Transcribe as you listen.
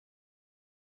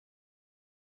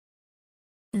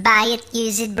Buy it,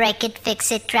 use it, break it, fix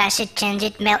it, trash it, change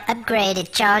it, mail, upgrade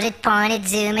it, charge it, point it,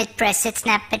 zoom it, press it,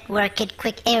 snap it, work it,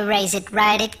 quick erase it,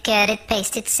 write it, cut it,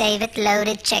 paste it, save it, load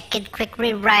it, check it, quick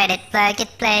rewrite it, plug it,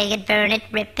 play it, burn it,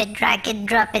 rip it, drag it,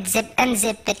 drop it, zip,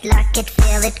 unzip it, lock it,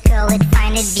 fill it, call it,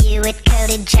 find it, view it,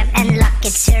 code it, jump and lock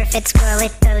it, surf it, scroll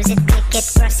it, pose it, click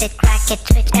it, cross it, crack it,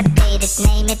 switch, update it,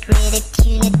 name it, read it,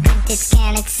 tune it, print it,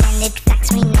 scan it, send it, fax,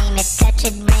 rename it, touch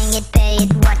it, bring it, pay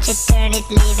it, watch it, turn it,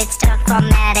 leave it, start,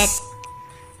 format it.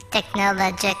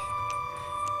 Technologic.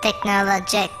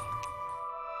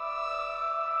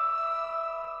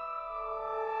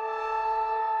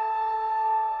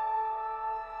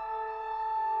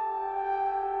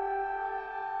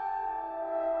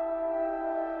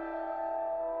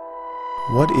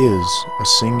 What is a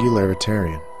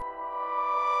singularitarian?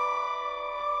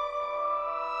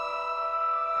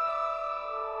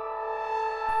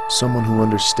 Someone who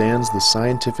understands the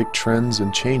scientific trends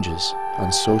and changes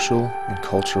on social and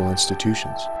cultural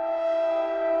institutions.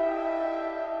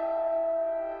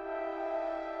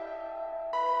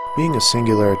 Being a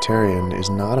singularitarian is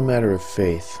not a matter of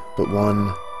faith, but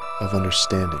one of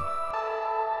understanding.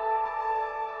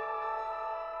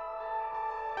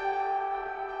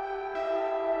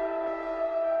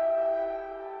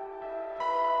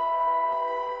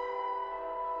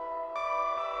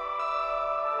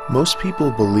 Most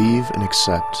people believe and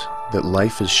accept that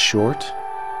life is short,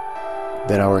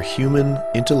 that our human,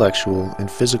 intellectual, and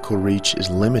physical reach is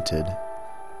limited,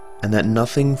 and that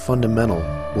nothing fundamental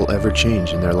will ever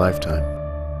change in their lifetime.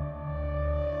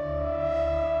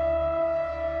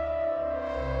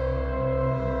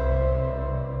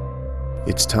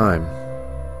 It's time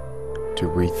to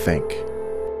rethink.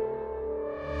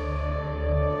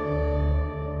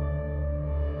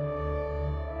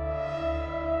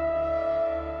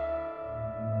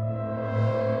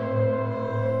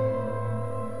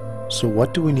 So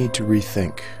what do we need to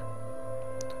rethink?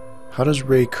 How does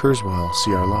Ray Kurzweil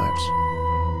see our lives?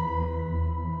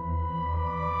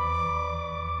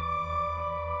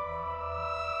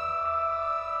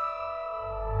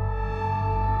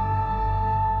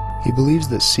 He believes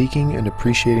that seeking and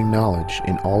appreciating knowledge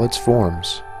in all its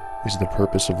forms is the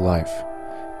purpose of life,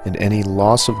 and any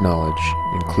loss of knowledge,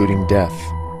 including death,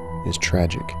 is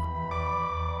tragic.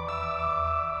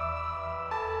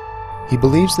 He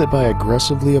believes that by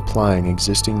aggressively applying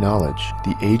existing knowledge,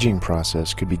 the aging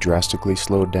process could be drastically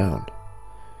slowed down.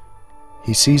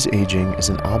 He sees aging as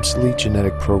an obsolete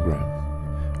genetic program,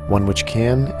 one which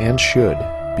can and should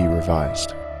be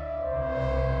revised.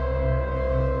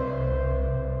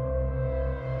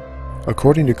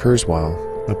 According to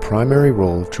Kurzweil, the primary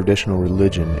role of traditional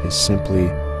religion is simply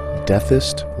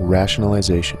deathist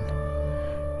rationalization,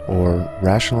 or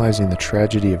rationalizing the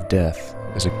tragedy of death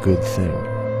as a good thing.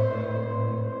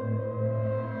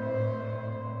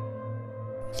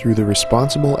 Through the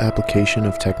responsible application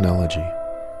of technology,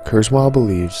 Kurzweil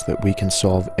believes that we can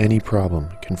solve any problem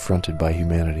confronted by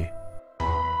humanity.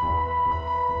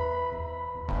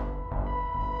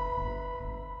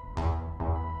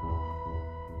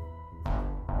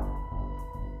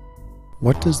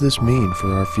 What does this mean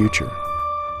for our future?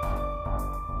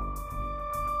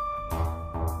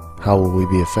 How will we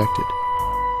be affected?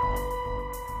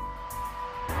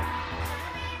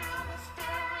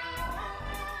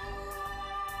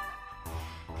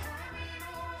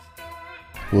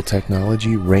 Will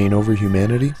technology reign over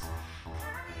humanity?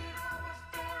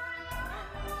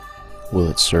 Will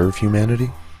it serve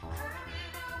humanity?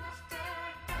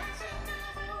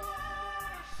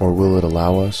 Or will it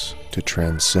allow us to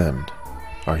transcend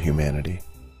our humanity?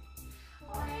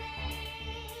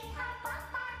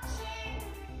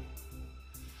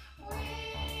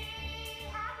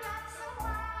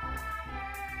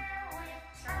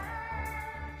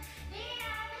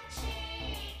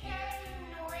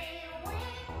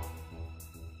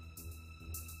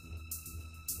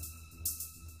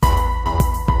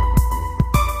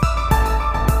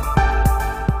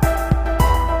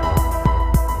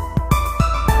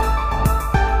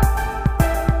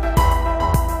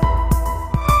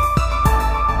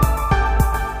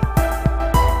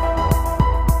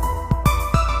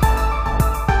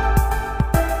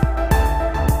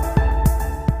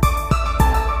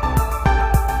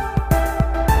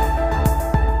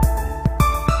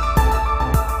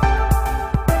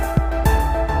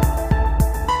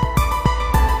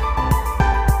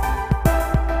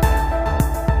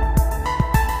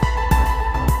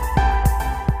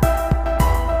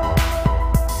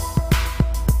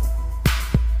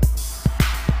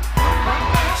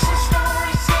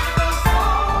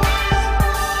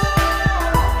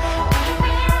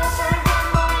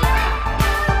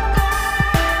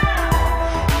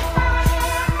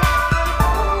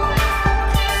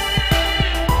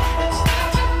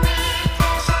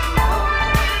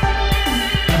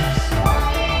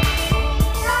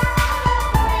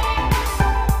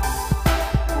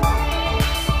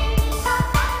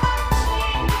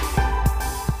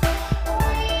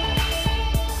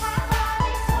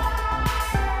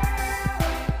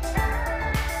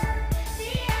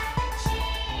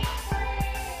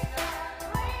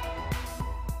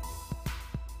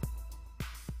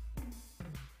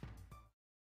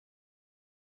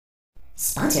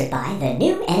 Sponsored by the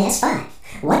new NS5.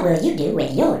 What will you do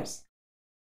with yours?